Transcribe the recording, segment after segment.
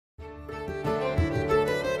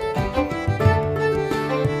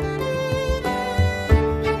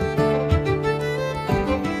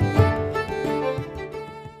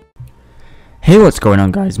Hey, what's going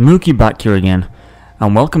on, guys? Mookie back here again,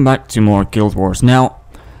 and welcome back to more Guild Wars. Now,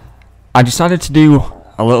 I decided to do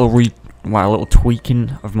a little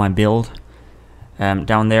tweaking of my build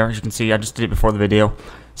down there. As you can see, I just did it before the video,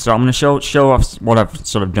 so I'm going to show off what I've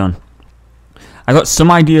sort of done. I got some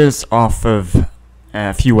ideas off of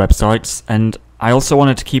a few websites, and I also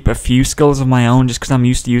wanted to keep a few skills of my own just because I'm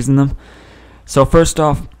used to using them. So first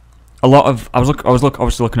off, I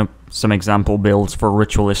was looking at some example builds for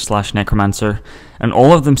Ritualist / Necromancer, and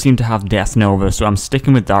all of them seem to have Death Nova, so I'm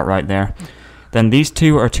sticking with that right there. Then these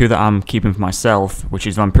two are two that I'm keeping for myself, which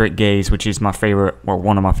is Vampiric Gaze, which is my favorite, well,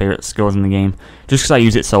 one of my favorite skills in the game, just because I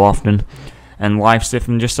use it so often, and Life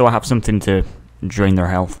Siphon, just so I have something to drain their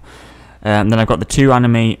health. Then I've got the two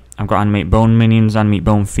Animate Bone Minions, Animate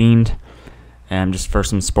Bone Fiend, just for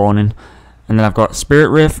some spawning, and then I've got Spirit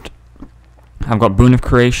Rift. I've got Boon of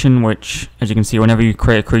Creation, which, as you can see, whenever you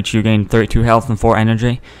create a creature, you gain 32 health and 4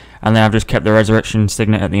 energy. And then I've just kept the Resurrection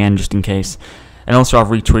Signet at the end, just in case. And also, I've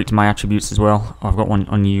retweaked my attributes as well. I've got one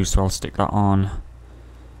unused, so I'll stick that on.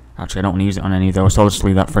 Actually, I don't want to use it on any, though, so I'll just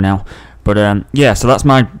leave that for now. But, yeah, so that's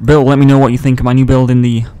my build. Let me know what you think of my new build in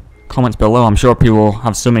the comments below. I'm sure people will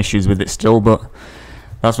have some issues with it still, but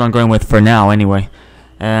that's what I'm going with for now, anyway.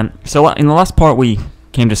 So, in the last part, we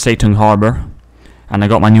came to Seitung Harbor. And I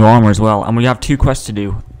got my new armor as well. And we have two quests to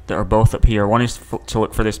do that are both up here. One is to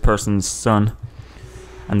look for this person's son,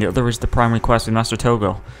 and the other is the primary quest with Master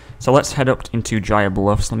Togo. So let's head up into Jaya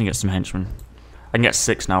Bluffs. Let me get some henchmen. I can get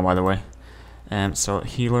 6 now, by the way. So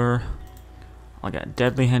healer. I'll get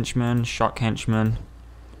deadly henchman, shock henchman,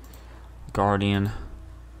 guardian,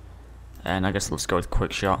 and I guess let's go with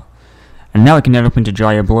quick shot. And now we can head up into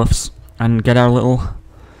Jaya Bluffs and get our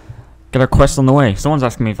quest on the way. Someone's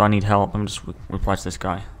asking me if I need help. I'm just reply to this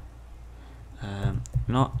guy.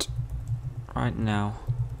 Not right now.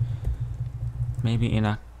 Maybe in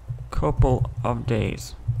a couple of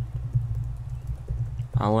days.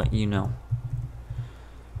 I'll let you know.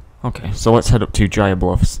 Okay, so let's head up to Jaya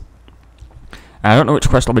Bluffs. I don't know which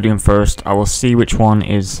quest I'll be doing first. I will see which one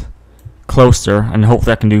is closer, and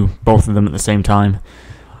hopefully I can do both of them at the same time.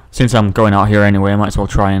 Since I'm going out here anyway, I might as well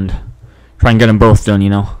try and get them both done, you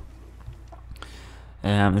know.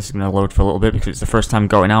 This is going to load for a little bit because it's the first time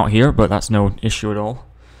going out here, but that's no issue at all.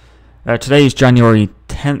 Today is January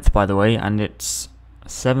 10th, by the way, and it's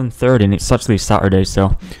 7:30, and it's actually Saturday,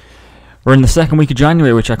 so we're in the second week of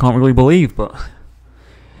January, which I can't really believe, but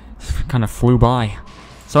it kind of flew by.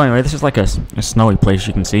 So anyway, this is like a snowy place,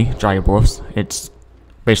 you can see, Jaya Bluffs. It's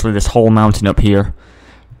basically this whole mountain up here.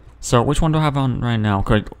 So which one do I have on right now?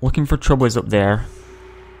 Okay, Looking for Trouble is up there.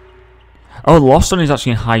 Oh, the Lost One is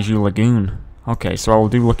actually in Haiju Lagoon. Okay, so I will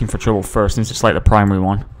do Looking for Trouble first, since it's like the primary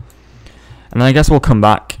one. And then I guess we'll come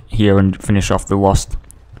back here and finish off the Lost,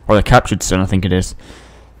 or the Captured Son, I think it is.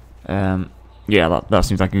 Yeah, that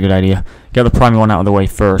seems like a good idea. Get the primary one out of the way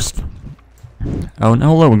first. Oh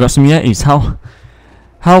no, look, we've got some Yetis.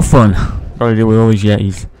 How fun. Gotta deal with all these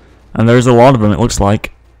Yetis. And there's a lot of them, it looks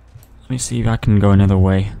like. Let me see if I can go another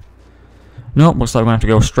way. Nope, looks like we're gonna have to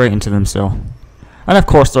go straight into them, so. And of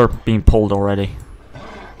course they're being pulled already.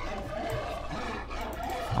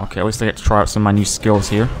 Okay, at least I get to try out some of my new skills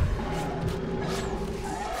here.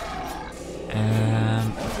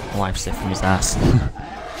 Life Siphon his ass.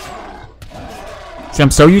 See, I'm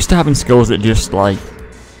so used to having skills that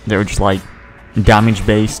they're just like damage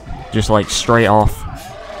based, just like straight off,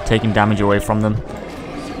 taking damage away from them.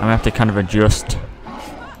 I'm gonna have to kind of adjust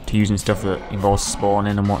to using stuff that involves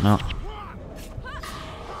spawning and whatnot.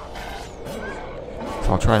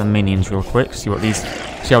 So I'll try the minions real quick, see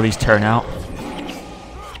how these turn out.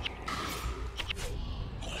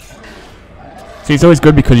 See, it's always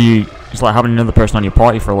good because it's like having another person on your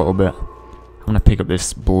party for a little bit. I'm gonna pick up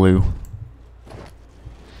this blue,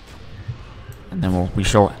 and then we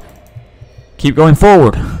shall keep going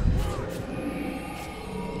forward.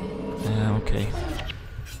 Okay.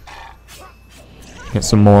 Get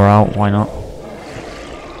some more out. Why not?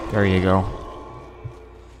 There you go.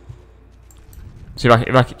 See,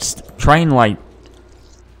 if I could try and like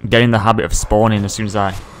get in the habit of spawning as soon as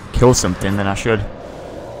I kill something, then I should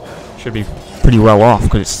be pretty well off,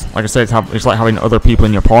 because it's like I said, it's like having other people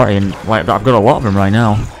in your party, and like I've got a lot of them right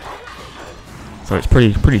now, so it's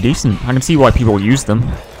pretty decent. I can see why people use them.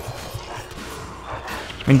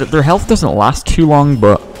 I mean, their health doesn't last too long,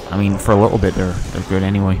 but I mean, for a little bit they're good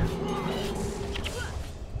anyway.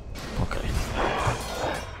 Okay,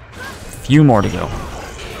 a few more to go.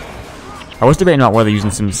 I was debating about whether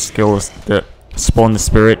using some skills that spawn the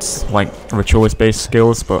spirits, like ritualist based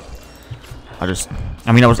skills, but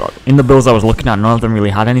I mean, I was in the builds I was looking at, none of them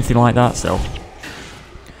really had anything like that, so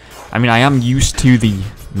I mean, I am used to the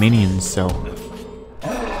minions, so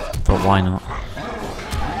but why not?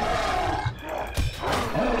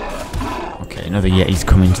 Okay, another Yeti's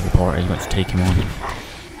coming to the party. Let's take him on.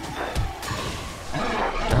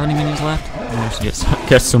 Are there any minions left? Let's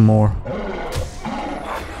get some more.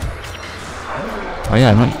 Oh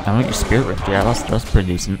yeah, I might use Spirit Rift. Yeah, that's pretty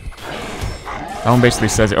decent. That one basically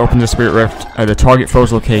says it opens the Spirit Rift at the target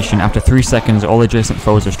foe's location. After 3 seconds, all adjacent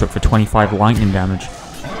foes are struck for 25 lightning damage.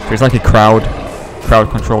 So it's like a crowd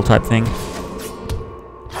control type thing.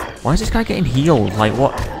 Why is this guy getting healed? Like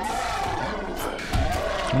what?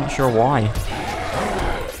 I'm not sure why.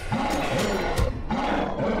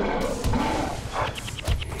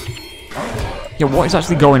 Yeah, what is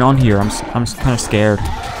actually going on here? I'm kind of scared.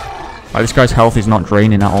 Like, this guy's health is not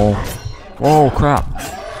draining at all. Whoa, crap.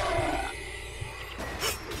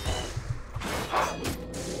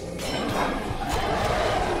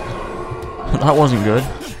 That wasn't good.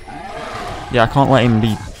 Yeah, I can't let him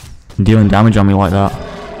be dealing damage on me like that.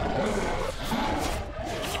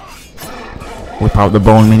 Whip out the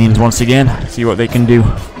bone minions once again. See what they can do.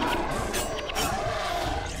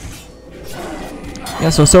 Yeah,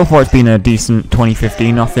 so far it's been a decent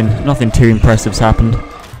 2015. Nothing too impressive's happened.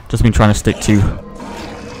 Just been trying to stick to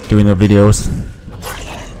doing the videos.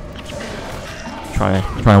 Trying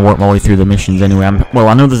to work my way through the missions anyway. Well,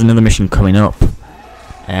 I know there's another mission coming up.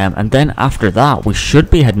 And then after that, we should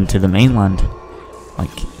be heading to the mainland. Like,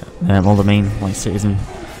 all the main, like, cities and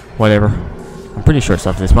whatever. I'm pretty sure it's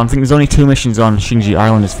after this, but I think there's only 2 missions on Shinji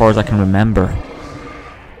Island as far as I can remember.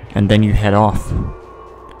 And then you head off.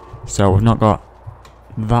 So we've not got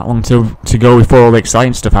that long to go before all the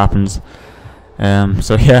exciting stuff happens.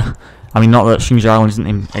 So yeah, I mean, not that Shinji Island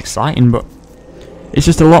isn't exciting, but it's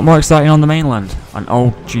just a lot more exciting on the mainland. And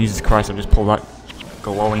oh, Jesus Christ, I've just pulled that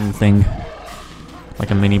glowing thing. Like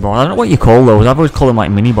a mini boss. I don't know what you call those. I've always called them like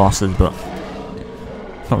mini bosses, but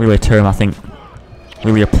it's not really a term I think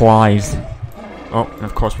really applies. Oh, and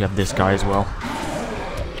of course we have this guy as well.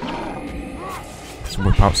 Let's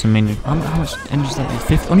whip out some minions. How much energy is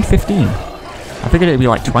that? Only 15. I figured it'd be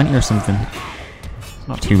like 20 or something. It's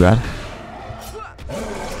not too bad.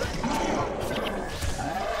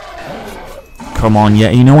 Come on, yeah,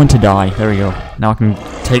 you know when to die. There we go. Now I can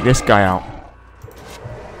take this guy out.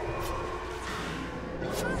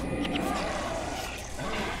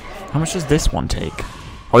 How much does this one take?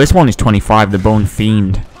 Oh, this one is 25, the Bone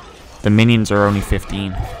Fiend. The minions are only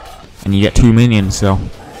 15. And you get 2 minions, so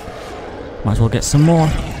might as well get some more.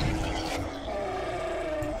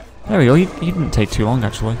 There we go, he didn't take too long,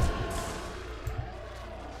 actually.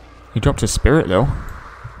 He dropped his spirit, though.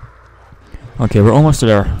 Okay, we're almost at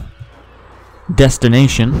our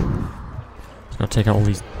destination. Just gotta take out all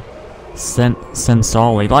these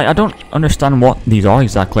Sensali. Like, I don't understand what these are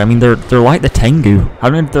exactly. I mean, they're like the Tengu. I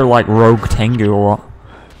don't know if they're like rogue Tengu or what.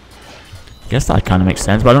 I guess that kind of makes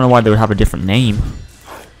sense, but I don't know why they would have a different name.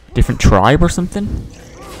 Different tribe or something?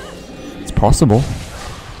 It's possible.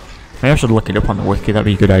 Maybe I should look it up on the wiki. That'd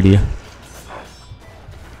be a good idea.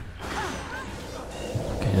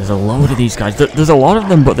 Okay, there's a load of these guys. There's a lot of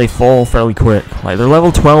them, but they fall fairly quick. Like, they're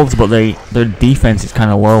level 12s, but their defense is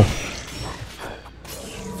kind of low.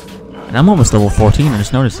 And I'm almost level 14, I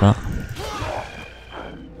just noticed that.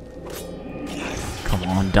 Come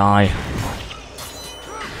on, die.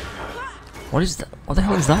 What is that? What the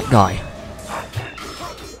hell is that guy?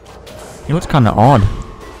 He looks kind of odd.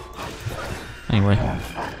 Anyway.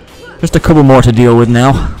 Just a couple more to deal with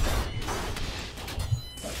now.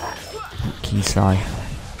 Kisai.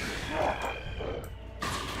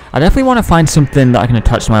 I definitely want to find something that I can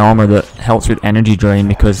attach to my armor that helps with energy drain,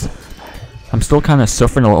 because I'm still kind of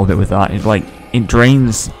suffering a little bit with that. It's like, it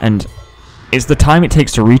drains, and it's the time it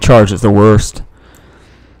takes to recharge that's the worst.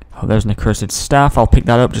 Oh, there's an accursed staff. I'll pick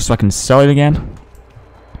that up just so I can sell it again.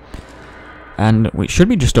 And we should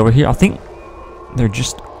be just over here. I think they're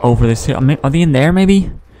just over this hill. Are they in there,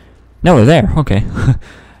 maybe? No, they're there. Okay. I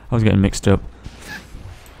was getting mixed up.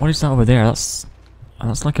 What is that over there? That's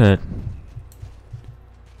like a...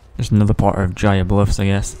 There's another part of Jaya Bluffs, I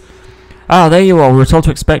guess. Ah, there you are. We were told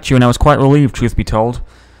to expect you, and I was quite relieved, truth be told.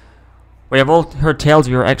 We have all heard tales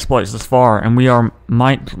of your exploits thus far, and we are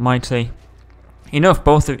mighty. Enough,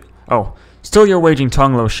 both of... Oh, still you're waging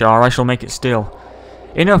tongue, Lo Shar. I shall make it still.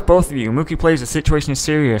 Enough, both of you. MookiePlays, the situation is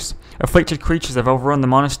serious. Afflicted creatures have overrun the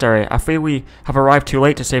monastery. I fear we have arrived too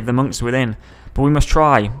late to save the monks within. But we must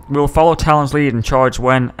try. We will follow Talon's lead and charge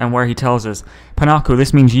when and where he tells us. Panaku,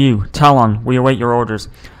 this means you. Talon, we await your orders.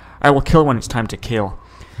 I will kill when it's time to kill.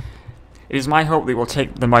 It is my hope that we'll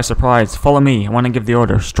take them by surprise. Follow me. When I give the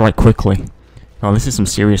order, strike quickly. Oh, this is some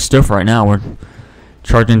serious stuff right now. We're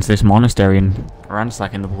charging into this monastery and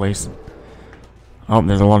ransacking the place. Oh,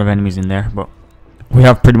 there's a lot of enemies in there, but we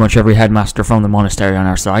have pretty much every headmaster from the monastery on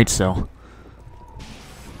our side, so...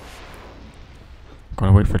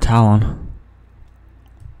 Gotta wait for Talon.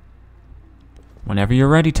 Whenever you're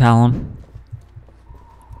ready, Talon.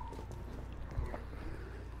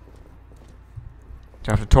 Do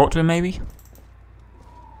I have to talk to him, maybe?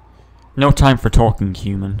 No time for talking,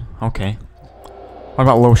 human. Okay. What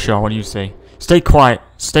about Low Shaw? What do you say? Stay quiet.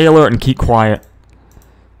 Stay alert and keep quiet.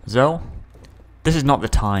 Zoe? This is not the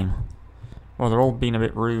time. Well, they're all being a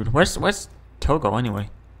bit rude. Where's Togo, anyway?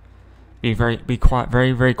 Be quiet.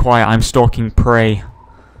 Very, very quiet. I'm stalking prey.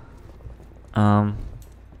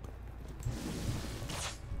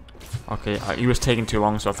 Okay, he was taking too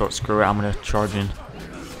long, so I thought, screw it, I'm gonna charge in.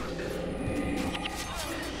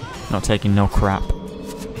 Not taking no crap.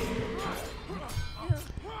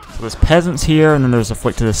 So there's peasants here, and then there's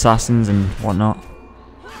afflicted assassins and whatnot.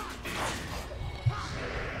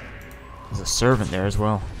 There's a servant there as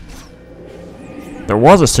well. There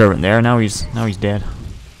was a servant there, now he's dead.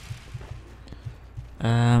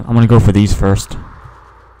 I'm gonna go for these first.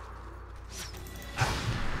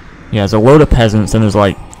 Yeah, there's a load of peasants, and there's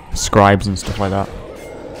like scribes and stuff like that.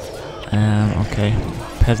 Okay,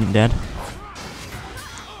 peasant dead.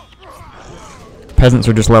 Peasants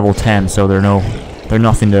are just level 10, so they're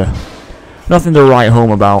nothing to write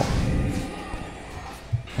home about.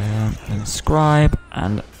 And a scribe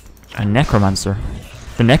and a necromancer.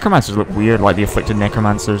 The necromancers look weird, like the afflicted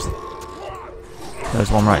necromancers.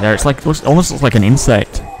 There's one right there. It's like almost looks like an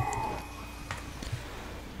insect.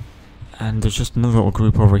 And there's just another little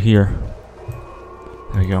group over here.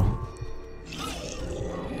 There we go.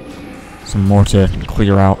 Some more to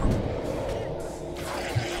clear out.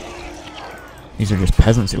 These are just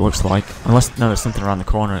peasants, it looks like. Unless, no, there's something around the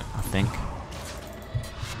corner, I think.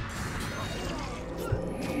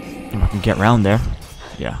 If I can get round there.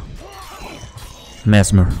 Yeah.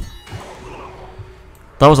 Mesmer.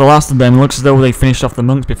 That was the last of them. It looks as though they finished off the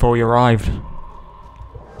monks before we arrived.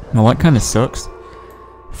 Well, that kind of sucks.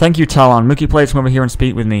 Thank you, Talon. MookiePlays, come over here and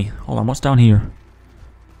speak with me. Hold on, what's down here?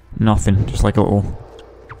 Nothing. Just like a little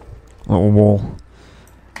wall.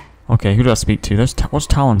 Okay, who do I speak to? What's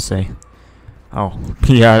Talon say? Oh,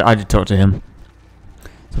 yeah, I did talk to him.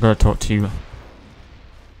 So I've got to talk to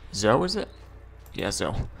Zoe, is it? Yeah,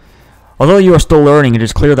 Zoe. Although you are still learning, it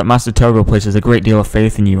is clear that Master Togo places a great deal of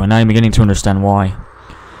faith in you, and I am beginning to understand why.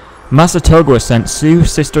 Master Togo has sent Sue,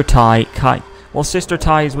 Sister Tai, Kai... Well, Sister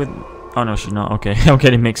Tai is with... Oh, no, she's not. Okay, I'm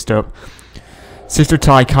getting mixed up. Sister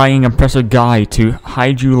Tai, Kaiing, and Professor Guy to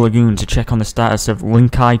Daijun Lagoon to check on the status of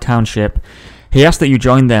Linkai Township. He asked that you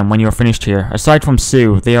join them when you are finished here. Aside from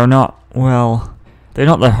Sue, they are not... Well, they're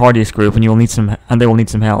not the hardiest group, and they will need some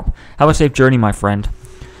help. Have a safe journey, my friend.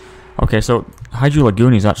 Okay, so Daijun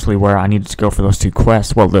Lagoon is actually where I needed to go for those two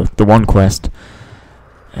quests. Well, the one quest.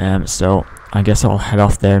 So I guess I'll head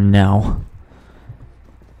off there now.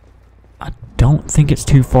 I don't think it's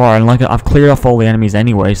too far, and like I've cleared off all the enemies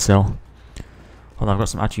anyway. So, hold on, I've got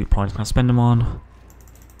some attribute points. Can I spend them on?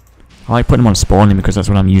 I like putting them on spawning because that's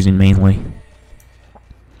what I'm using mainly.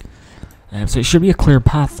 So it should be a clear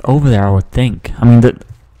path over there, I would think. I mean,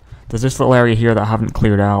 there's this little area here that I haven't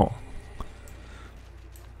cleared out.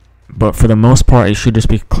 But for the most part, it should just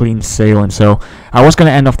be clean sailing. So I was going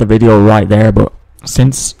to end off the video right there, but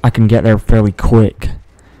since I can get there fairly quick,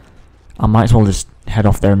 I might as well just head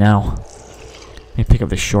off there now. Let me pick up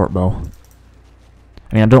this short bow.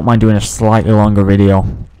 I mean, I don't mind doing a slightly longer video.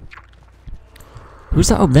 Who's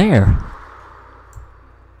that up there?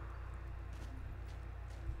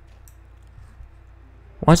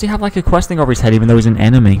 Why does he have like a quest thing over his head even though he's an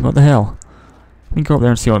enemy? What the hell? Let me go up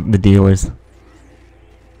there and see what the deal is.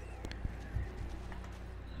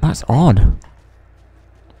 That's odd.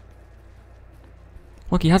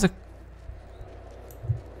 Look, he has a...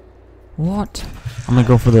 What? I'm gonna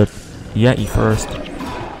go for the Yeti first.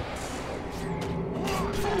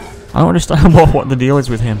 I don't understand what the deal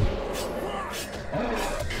is with him.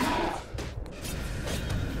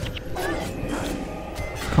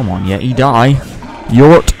 Come on, Yeti, die.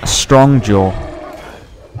 Yort Strongjaw.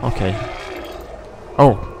 Okay.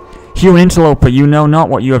 Oh. Human interloper, you know not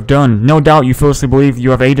what you have done. No doubt you foolishly believe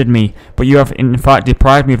you have aided me, but you have in fact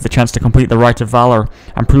deprived me of the chance to complete the rite of valor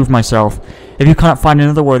and prove myself. If you cannot find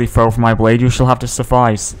another worthy foe for my blade, you shall have to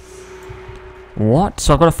suffice. What?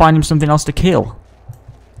 So I've got to find him something else to kill?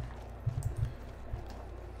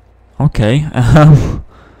 Okay,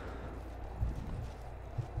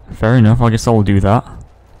 fair enough, I guess I'll do that.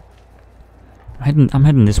 I'm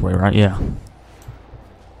heading this way, right? Yeah.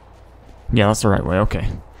 Yeah, that's the right way, okay.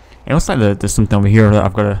 It looks like there's something over here that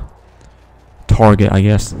I've got to target, I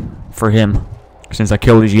guess, for him. Since I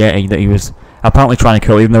killed his Yeti that he was Apparently trying to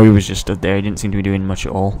kill, even though he was just stood there. He didn't seem to be doing much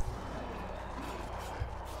at all.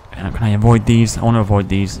 Can I avoid these? I want to avoid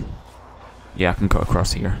these. Yeah, I can cut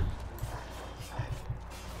across here.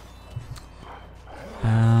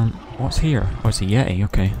 What's here? Oh, it's a Yeti,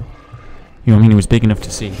 okay. You know what I mean? He was big enough to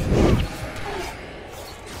see.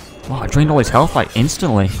 Wow, I drained all his health, like,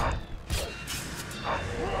 instantly.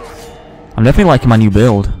 I'm definitely liking my new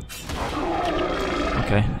build.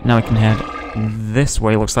 Okay, now we can head this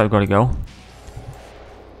way. Looks like we've got to go.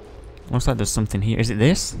 Looks like there's something here. Is it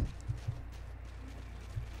this?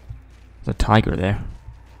 There's a tiger there.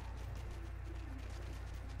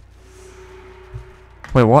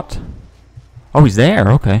 Wait, what? Oh, he's there,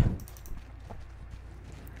 okay.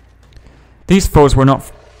 These foes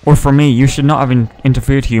were for me. You should not have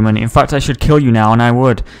interfered, human. In fact, I should kill you now, and I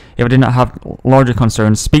would, if I did not have larger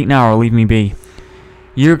concerns. Speak now or leave me be.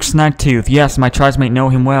 Yerg Snagtooth, yes, my tribesmate know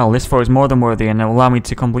him well. This foe is more than worthy, and will allow me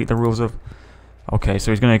to complete the rules of... Okay,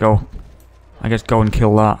 so he's gonna go... I guess go and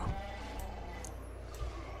kill that.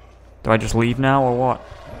 Do I just leave now, or what?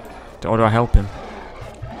 Or do I help him?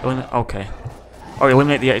 Okay. Oh,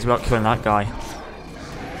 eliminate the Yetis without killing that guy.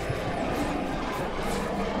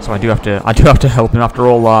 So I do have to help him after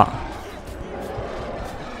all that.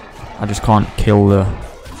 I just can't kill the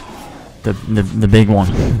big one.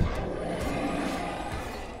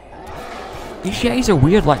 These Yetis are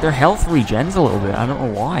weird, like their health regens a little bit. I don't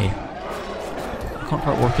know why. I can't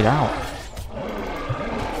quite work it out.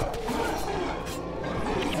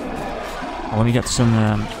 Oh, let me get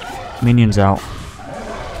some minions out.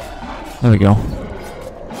 There we go.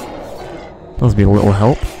 That'll be a little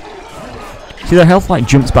help. See, their health like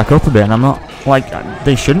jumps back up a bit, and I'm not like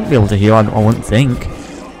they shouldn't be able to heal. I wouldn't think.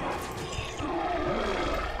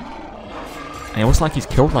 And it looks like he's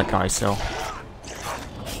killed that guy, so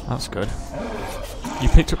that's good. You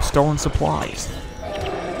picked up stolen supplies.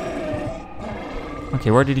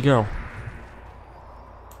 Okay, where did he go?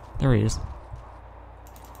 There he is.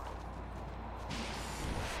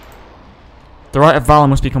 The rite of valor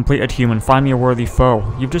must be completed, human. Find me a worthy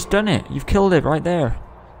foe. You've just done it. You've killed it right there.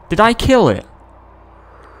 Did I kill it?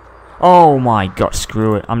 Oh my god,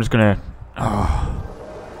 screw it. I'm just gonna... Oh.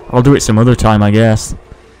 I'll do it some other time, I guess.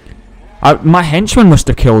 My henchman must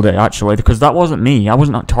have killed it, actually, because that wasn't me. I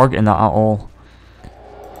wasn't targeting that at all.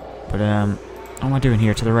 But, what am I doing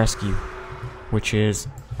here to the rescue? Which is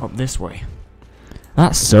up this way.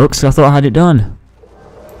 That sucks. I thought I had it done.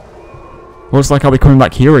 Looks like I'll be coming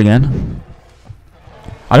back here again.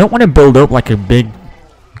 I don't want to build up like a big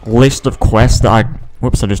list of quests that I...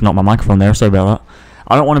 Whoops, I just knocked my microphone there. Sorry about that.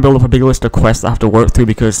 I don't want to build up a big list of quests that I have to work through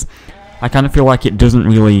because I kind of feel like it doesn't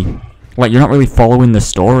really... Like, you're not really following the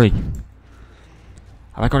story.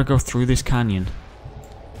 Have I got to go through this canyon?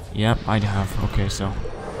 Yep, I have. Okay, so...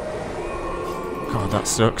 God, that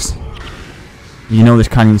sucks. You know this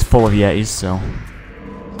canyon's full of Yetis, so...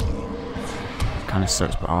 It kind of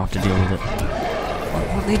sucks, but I'll have to deal with it.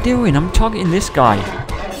 What are they doing? I'm targeting this guy.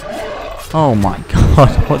 Oh my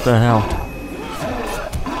god, what the hell?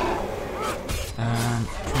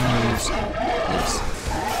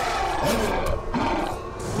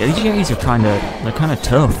 Yeah, these Yetis are they're kinda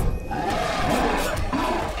tough.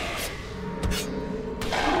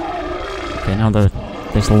 Okay, now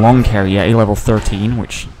there's the long hair Yeti, level 13,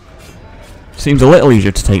 which seems a little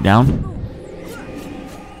easier to take down.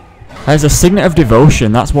 There's a signet of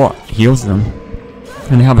devotion, that's what heals them.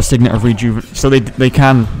 And they have a signet of rejuvenation, so they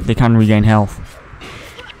can regain health.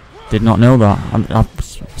 Did not know that. I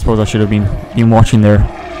suppose I should have been watching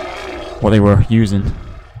what they were using.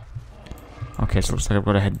 Okay, so looks like I've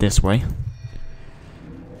got to head this way.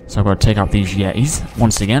 So I've got to take out these Yetis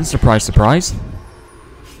once again. Surprise, surprise.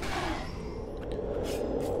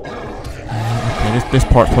 Okay, this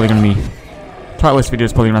part's probably going to be... Title of this video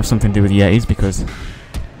is probably going to have something to do with Yetis because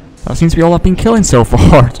that seems to be all I've been killing so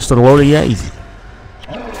far. Just a load of Yetis.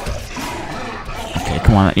 Okay,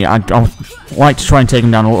 come on. Yeah, I'd like to try and take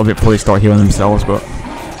them down a little bit before they start healing themselves, but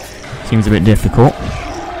seems a bit difficult.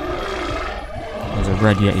 There's a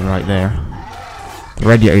red Yeti right there. The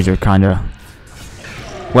red Yetis are kind of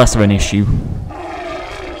less of an issue.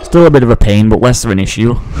 Still a bit of a pain, but less of an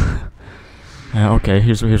issue. Okay,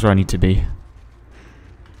 here's where I need to be.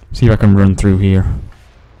 See if I can run through here.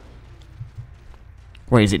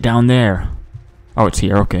 Wait, is it down there? Oh, it's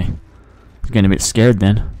here, okay. I was getting a bit scared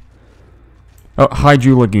then. Oh,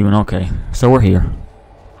 Haiju Lagoon, okay. So we're here.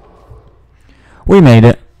 We made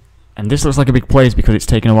it. And this looks like a big place because it's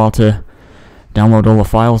taken a while to download all the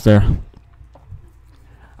files there.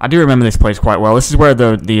 I do remember this place quite well. This is where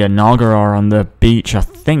the Naga are on the beach, I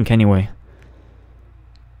think, anyway.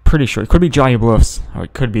 Pretty sure. It could be Jaya Bluffs, or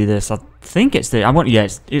it could be this. I think it's this. Yeah,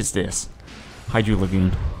 it's this. Daijun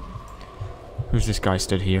Lagoon. Who's this guy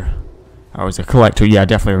stood here? Oh, he's a collector. Yeah, I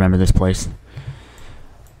definitely remember this place.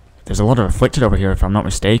 There's a lot of afflicted over here, if I'm not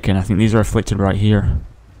mistaken. I think these are afflicted right here.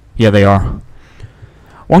 Yeah, they are.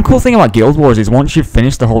 One cool thing about Guild Wars is once you've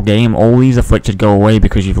finished the whole game, all these afflicted go away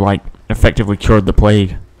because you've, like, effectively cured the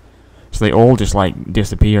plague. So they all just, like,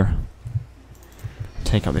 disappear.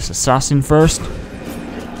 Take out this assassin first.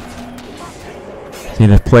 See,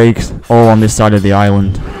 the plague's all on this side of the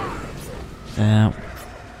island. I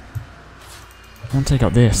want to take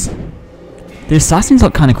out this. The assassins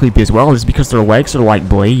look kind of creepy as well. It's because their legs are like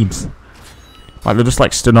blades. Like they're just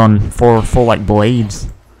like stood on four like blades.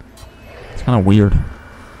 It's kind of weird.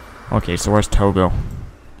 Okay, so where's Togo?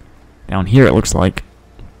 Down here it looks like.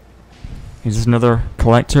 Is this another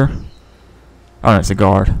collector? Oh no, it's a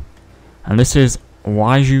guard. And this is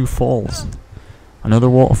Daijun Falls. Another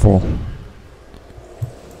waterfall.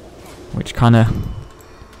 Which kind of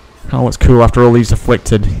looks cool after all these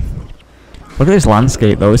afflicted. Look at this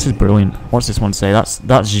landscape though, this is brilliant. What's this one say? That's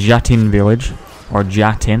Jatin village. Or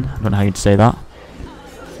Jatin, I don't know how you'd say that.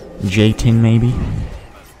 Jatin maybe?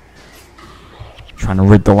 Trying to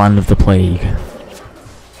rid the land of the plague.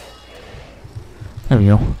 There we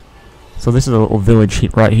go. So this is a little village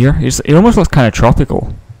right here. It almost looks kind of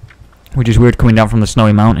tropical. Which is weird coming down from the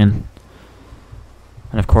snowy mountain.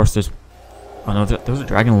 And of course there's... Oh no, those are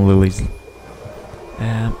dragon lilies.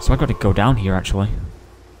 So I got to go down here actually.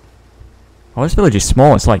 Oh, this village is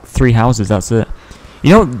small. It's like 3 houses. That's it. You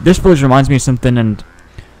know, this village reminds me of something, and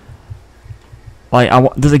like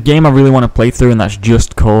there's a game I really want to play through, and that's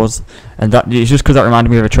Just Cause, and that it's just because that reminded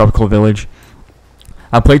me of a tropical village.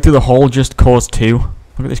 I played through the whole Just Cause 2. Look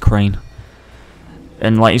at this crane.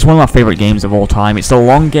 And like, it's one of my favorite games of all time. It's a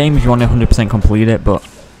long game if you want to 100% complete it, but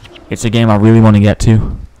it's a game I really want to get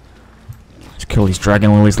to. Let's kill these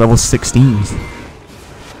dragon lilies, level 16s.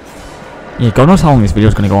 Yeah, God knows how long this video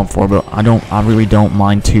is going to go on for, but I really don't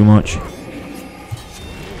mind too much.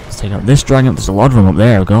 Let's take out this dragon. There's a lot of them up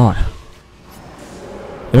there, oh god.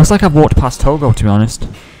 It looks like I've walked past Togo, to be honest.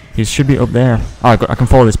 He should be up there. Oh, I can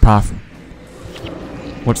follow this path.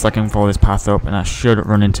 Looks like I can follow this path up, and I should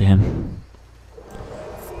run into him.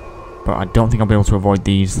 But I don't think I'll be able to avoid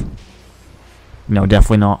these. No,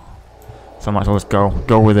 definitely not. So I might as well just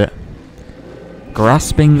go with it.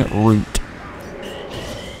 Grasping root.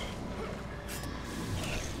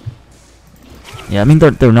 Yeah, I mean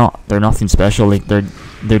they're nothing special. Like their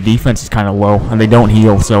defense is kind of low, and they don't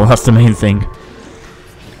heal, so that's the main thing.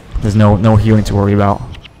 There's no healing to worry about.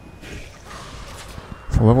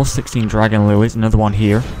 So level 16 dragon lilies, another one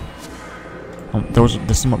here. There's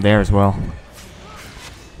some up there as well.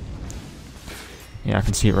 Yeah, I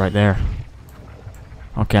can see it right there.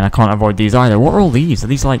 Okay, and I can't avoid these either. What are all these? Are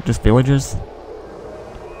these like just villagers?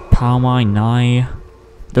 Palmai, Nai.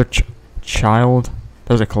 They're child.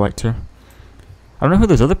 There's a collector. I don't know who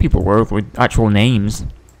those other people were with actual names.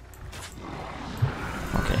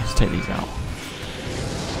 Okay, let's take these out.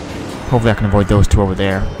 Hopefully I can avoid those two over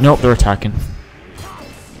there. Nope, they're attacking.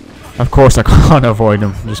 Of course I can't avoid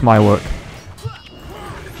them. Just my luck.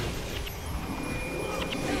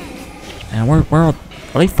 And where are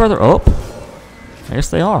they further up? I guess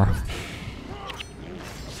they are.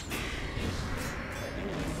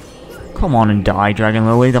 Come on and die, Dragon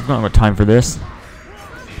Lily. I've not got time for this.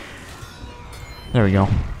 There we go.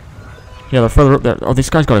 Yeah, they're further up there. Oh, this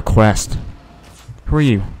guy's got a quest. Who are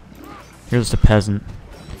you? You're just a peasant.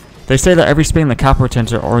 They say that every spin in the capital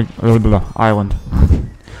returns to island.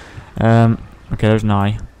 Okay, there's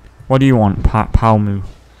Nai. What do you want, Palmu?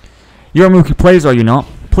 You're MookiePlays, are you not?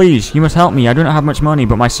 Please, you must help me. I do not have much money,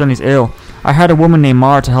 but my son is ill. I hired a woman named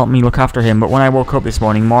Mara to help me look after him, but when I woke up this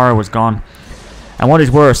morning, Mara was gone. And what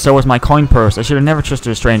is worse, so was my coin purse. I should have never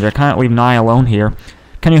trusted a stranger. I cannot leave Nai alone here.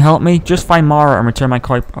 Can you help me? Just find Mara and return my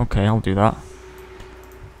coin. Okay, I'll do that.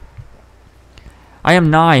 I am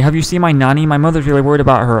Nai. Have you seen my nanny? My mother's really worried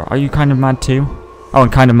about her. Are you kind of mad too? Oh,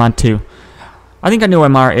 I'm kind of mad too. I think I know where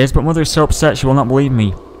Mara is, but mother is so upset she will not believe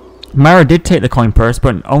me. Mara did take the coin purse,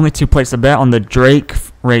 but only to place a bet on the Drake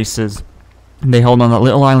races they hold on that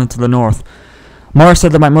little island to the north. Mara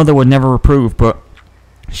said that my mother would never approve, but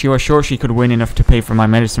she was sure she could win enough to pay for my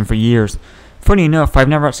medicine for years. Funny enough, I've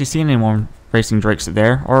never actually seen anyone racing drakes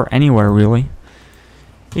there, or anywhere really.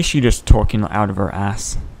 Is she just talking out of her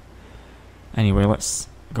ass? Anyway, let's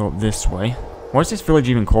go up this way. What is this village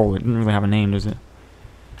even called? It didn't really have a name, does it?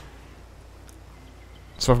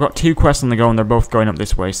 So I've got 2 quests on the go, and they're both going up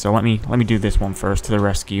this way. So let me do this one first, to the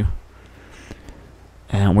rescue.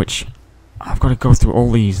 Which I've got to go through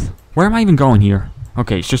all these. Where am I even going here?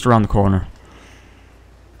 Okay, it's just around the corner.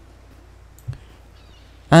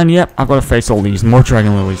 And yep, I've got to face all these more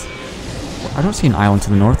dragon lilies. I don't see an island to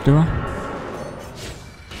the north, do I?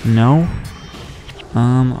 No.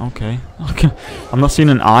 Okay. I'm not seeing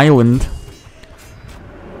an island.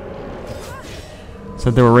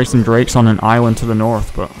 Said they were racing drakes on an island to the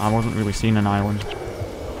north, but I wasn't really seeing an island.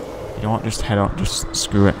 You know what? Just head on. Just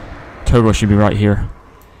screw it. Togo should be right here.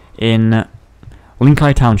 In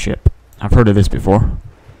Linkai Township. I've heard of this before.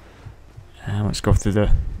 Let's go through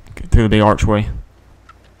the big archway.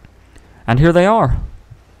 And here they are.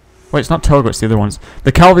 Wait, it's not Togo, it's the other ones.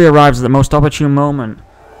 The cavalry arrives at the most opportune moment.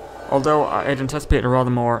 Although I'd anticipated a rather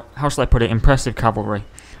more, how shall I put it, impressive cavalry.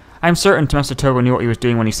 I am certain Master Togo knew what he was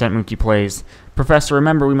doing when he sent MookiePlays. Professor,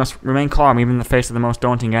 remember we must remain calm even in the face of the most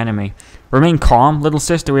daunting enemy. Remain calm? Little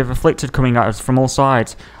sister, we have afflicted coming at us from all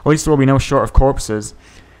sides. At least there will be no short of corpses.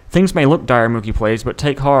 Things may look dire, MookiePlays, but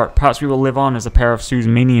take heart. Perhaps we will live on as a pair of Sue's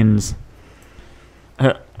minions.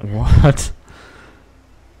 What?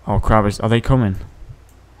 Oh crap, are they coming?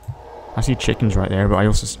 I see chickens right there, but I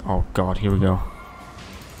also... Oh god, here we go.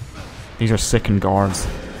 These are sickened guards.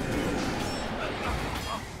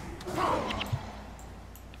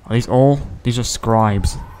 Are these all... These are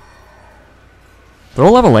scribes. They're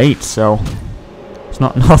all level 8, so... It's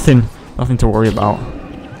nothing to worry about.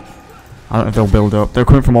 I don't know if they'll build up. They're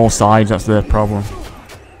coming from all sides, that's the problem.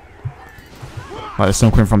 Like, there's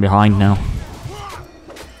some coming from behind now.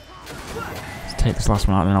 Let's take this last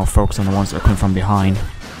one out, and then I'll focus on the ones that are coming from behind.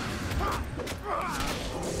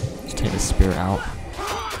 Let's take this spirit out.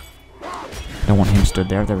 I don't want him stood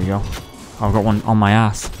there. There we go. Oh, I've got one on my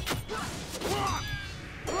ass.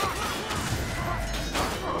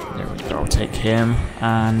 There we go. Take him,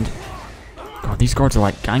 and... God, these guards are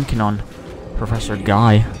like ganking on Professor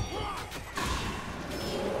Guy.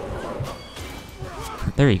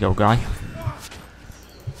 There you go, Guy.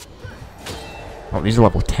 Oh, these are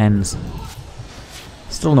level 10s.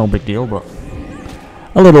 Still no big deal, but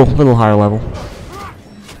a little higher level.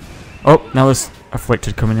 Oh, now there's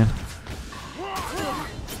Afflicted coming in.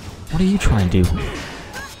 What are you trying to do?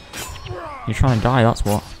 You're trying to die, that's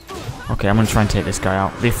what. Okay, I'm gonna try and take this guy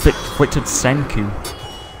out. The Afflicted Senku.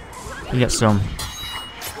 You get some.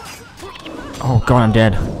 Oh god, I'm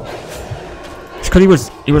dead. It's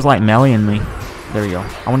because he was like meleeing me. There we go.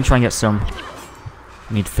 I want to try and get some.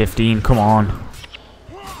 I need 15. Come on.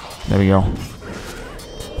 There we go.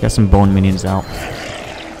 Get some bone minions out.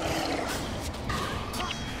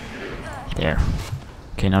 There.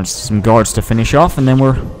 Okay, now just some guards to finish off, and then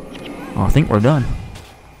we're... Oh, I think we're done.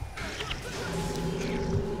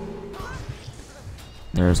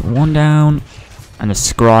 There's one down, and a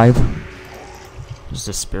scribe. Just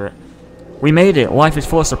a spirit. We made it. Life is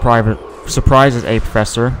full of surprises, eh,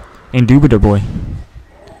 Professor? Indubitably.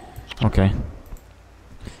 Okay.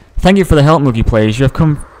 Thank you for the help, MookiePlays. You have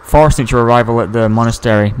come far since your arrival at the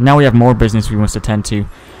monastery. Now we have more business we must attend to.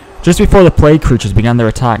 Just before the plague creatures began their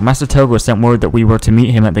attack, Master Togo sent word that we were to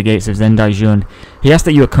meet him at the gates of Daijun. He asked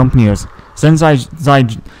that you accompany us. Daijun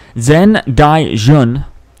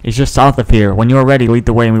is just south of here. When you are ready, lead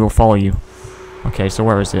the way and we will follow you. Okay, so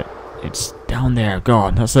where is it? It's down there.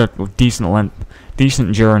 God, that's a decent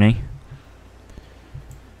journey.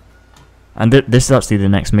 And this is actually the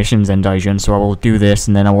next mission, Daijun, so I will do this,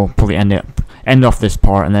 and then I will probably end off this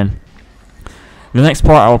part, and then the next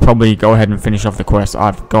part I will probably go ahead and finish off the quest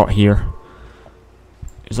I've got here.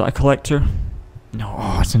 Is that a collector? No,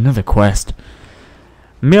 oh, it's another quest.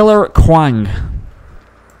 Miller Kwang.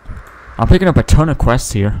 I'm picking up a ton of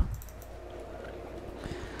quests here.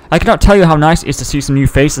 I cannot tell you how nice it is to see some new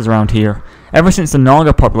faces around here. Ever since the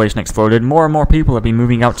Naga population exploded, more and more people have been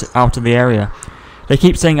moving out of the area. They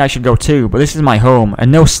keep saying I should go too, but this is my home,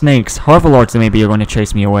 and no snakes, however large they may be, are going to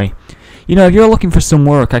chase me away. You know, if you're looking for some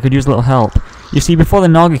work, I could use a little help. You see, before the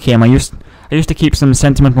Naga came, I used to keep some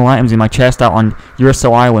sentimental items in my chest out on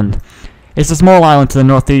Uriso Island. It's a small island to the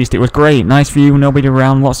northeast. It was great, nice view, nobody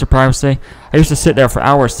around, lots of privacy. I used to sit there for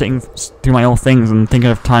hours, sitting through my old things and thinking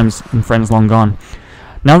of times and friends long gone.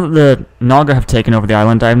 Now that the Naga have taken over the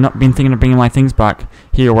island, I have not been thinking of bringing my things back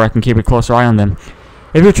here where I can keep a closer eye on them.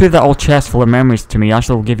 If you retrieve that old chest full of memories to me, I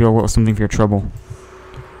shall give you a little something for your trouble.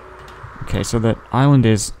 Okay, so the island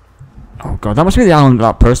is... Oh god, that must be the island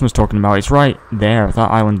that person was talking about. It's right there,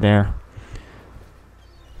 that island there.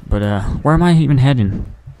 But, where am I even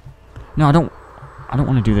heading? No, I don't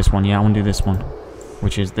want to do this one. Yeah, I want to do this one.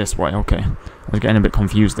 Which is this way, okay. I was getting a bit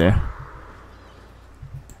confused there.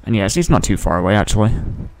 And yeah, it's not too far away, actually.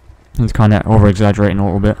 It's kind of over-exaggerating a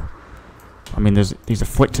little bit. I mean, there's these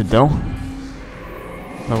Afflicted, though.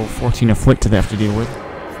 Level 14 Afflicted they have to deal with.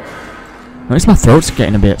 At least my throat's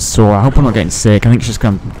getting a bit sore. I hope I'm not getting sick. I think it's just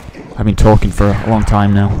because I've been talking for a long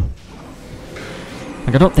time now.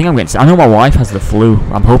 Like, I don't think I'm getting sick. I know my wife has the flu.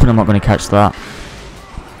 I'm hoping I'm not going to catch that.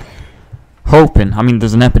 Hoping. I mean,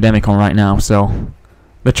 there's an epidemic on right now, so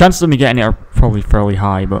the chances of me getting it are probably fairly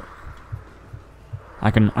high, but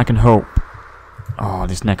I can hope. Oh,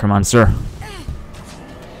 this necromancer.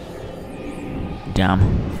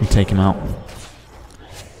 Damn. We take him out.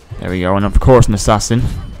 There we go. And of course an assassin.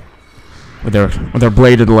 With their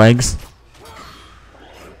bladed legs.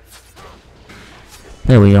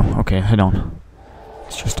 There we go. Okay, head on.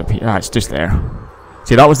 It's just up here. Ah, it's just there.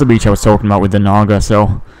 See, that was the beach I was talking about with the Naga,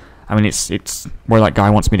 so I mean it's where that guy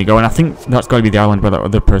wants me to go, and I think that's gotta be the island where that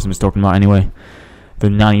other person was talking about anyway. The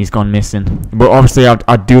nanny's gone missing. But obviously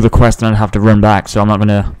I'd do the quest and I'd have to run back, so I'm not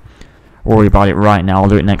gonna worry about it right now. I'll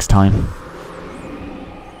do it next time.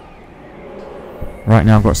 Right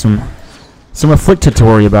now I've got some afflicted to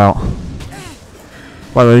worry about.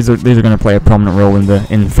 Well, these are going to play a prominent role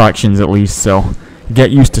in factions at least, so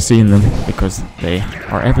get used to seeing them because they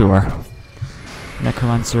are everywhere.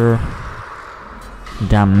 Necromancer,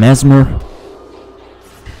 damn Mesmer,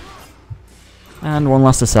 and one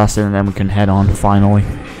last assassin, and then we can head on finally.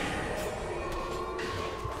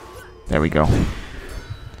 There we go.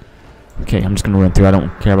 Okay, I'm just going to run through. I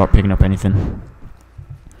don't care about picking up anything.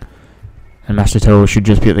 And Master Toho should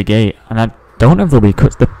just be at the gate. And I don't know if there'll be a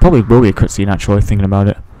cut. There probably will be a cutscene, actually, thinking about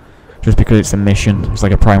it. Just because it's a mission. It's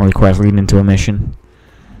like a primary quest leading into a mission.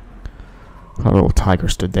 That little tiger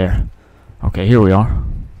stood there. Okay, here we are.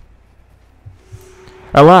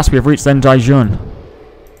 At last, we have reached Daijun.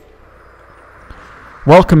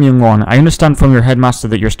 Welcome, young one. I understand from your headmaster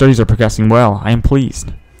that your studies are progressing well. I am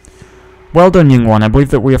pleased. Well done, young one. I believe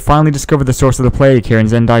that we have finally discovered the source of the plague here in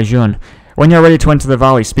Daijun. When you are ready to enter the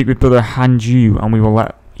valley, speak with Brother Hanju, and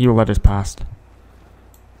he will let us past.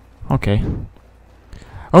 Okay.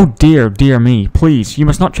 Oh dear, dear me. Please, you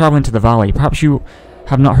must not travel into the valley. Perhaps you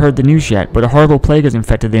have not heard the news yet, but a horrible plague has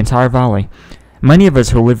infected the entire valley. Many of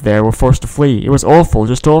us who lived there were forced to flee. It was awful,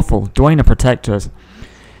 just awful. Dwayne, protect us.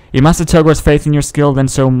 If Master Togo has faith in your skill, then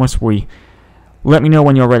so must we. Let me know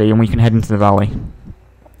when you're ready, and we can head into the valley.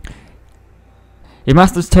 If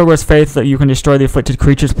Master Togo has faith that you can destroy the afflicted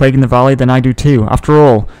creatures plaguing the valley, then I do too. After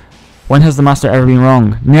all, when has the Master ever been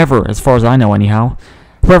wrong? Never, as far as I know anyhow.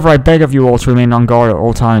 However, I beg of you all to remain on guard at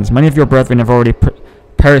all times. Many of your brethren have already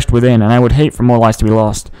perished within, and I would hate for more lives to be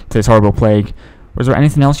lost to this horrible plague. Was there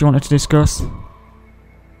anything else you wanted to discuss?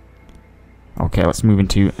 Okay, let's move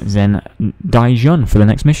into Daijun for the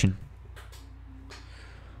next mission.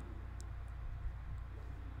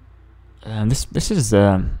 This is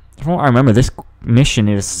from what I remember, this mission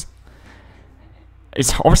is,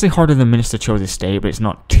 it's obviously harder than Minister Cho's estate, but it's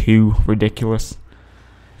not too ridiculous.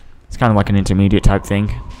 It's kind of like an intermediate type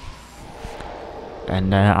thing,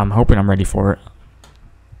 and I'm hoping I'm ready for it.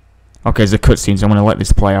 Okay, there's a cutscene, so I'm going to let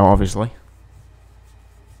this play out, obviously.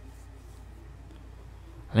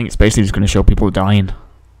 I think it's basically just going to show people dying.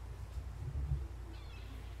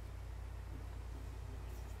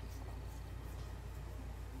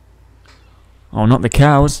 Oh, not the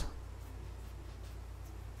cows.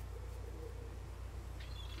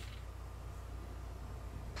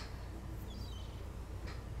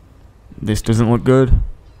 This doesn't look good.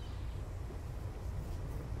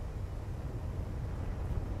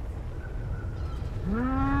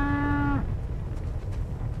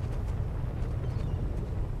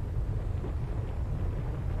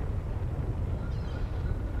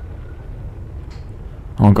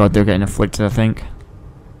 Oh god, they're getting afflicted, I think.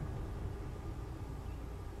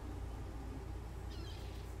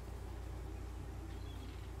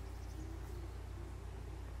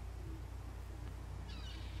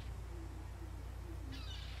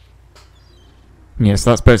 Yes,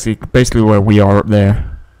 that's basically where we are up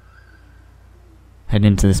there. Heading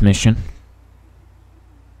into this mission.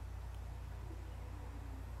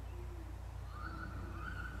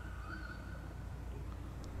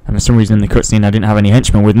 And for some reason in the cutscene I didn't have any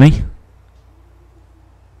henchmen with me.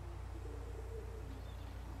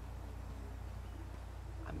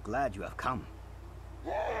 I'm glad you have come.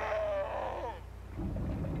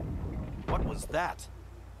 What was that?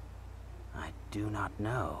 I do not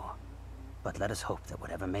know. But let us hope that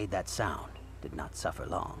whatever made that sound did not suffer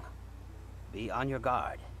long. Be on your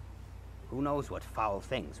guard. Who knows what foul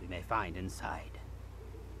things we may find inside.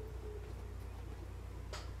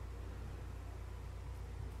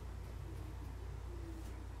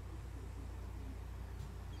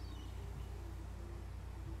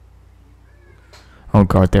 Oh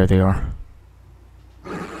god, there they are.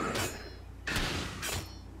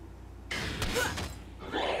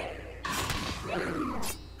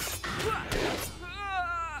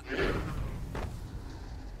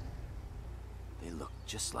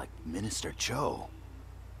 Just like Minister Cho.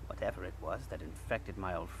 Whatever it was that infected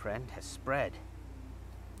my old friend has spread.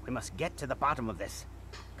 We must get to the bottom of this.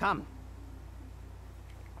 Come.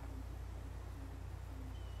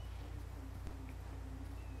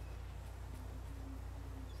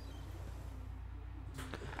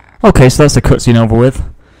 Okay, so that's the cutscene over with,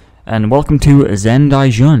 and welcome to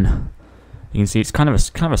Daijun. You can see it's kind of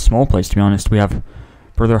a small place, to be honest. We have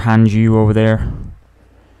Brother Hanju over there.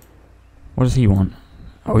 What does he want?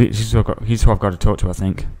 Oh, he's who I've got to talk to, I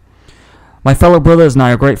think. My fellow brothers and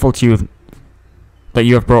I are grateful to you that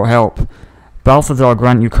you have brought help. Balthazar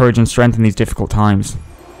grant you courage and strength in these difficult times.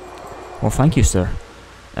 Well, thank you, sir.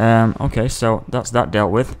 Okay, so that's that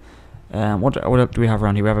dealt with. What do we have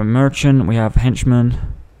around here? We have a merchant, we have henchmen.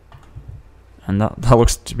 And that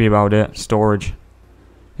looks to be about it. Storage.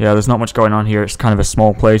 Yeah, there's not much going on here. It's kind of a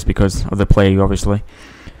small place because of the plague, obviously.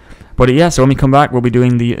 But yeah, so when we come back, we'll be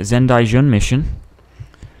doing the Daijun mission,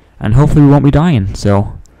 and hopefully we won't be dying.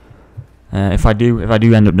 So if I do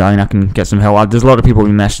end up dying, I can get some help. There's a lot of people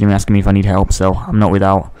who messaging me asking me if I need help, so I'm not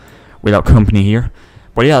without company here.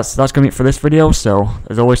 But yeah, that's gonna be it for this video. So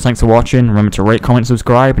as always, thanks for watching. Remember to rate, comment,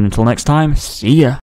 subscribe, and until next time, see ya.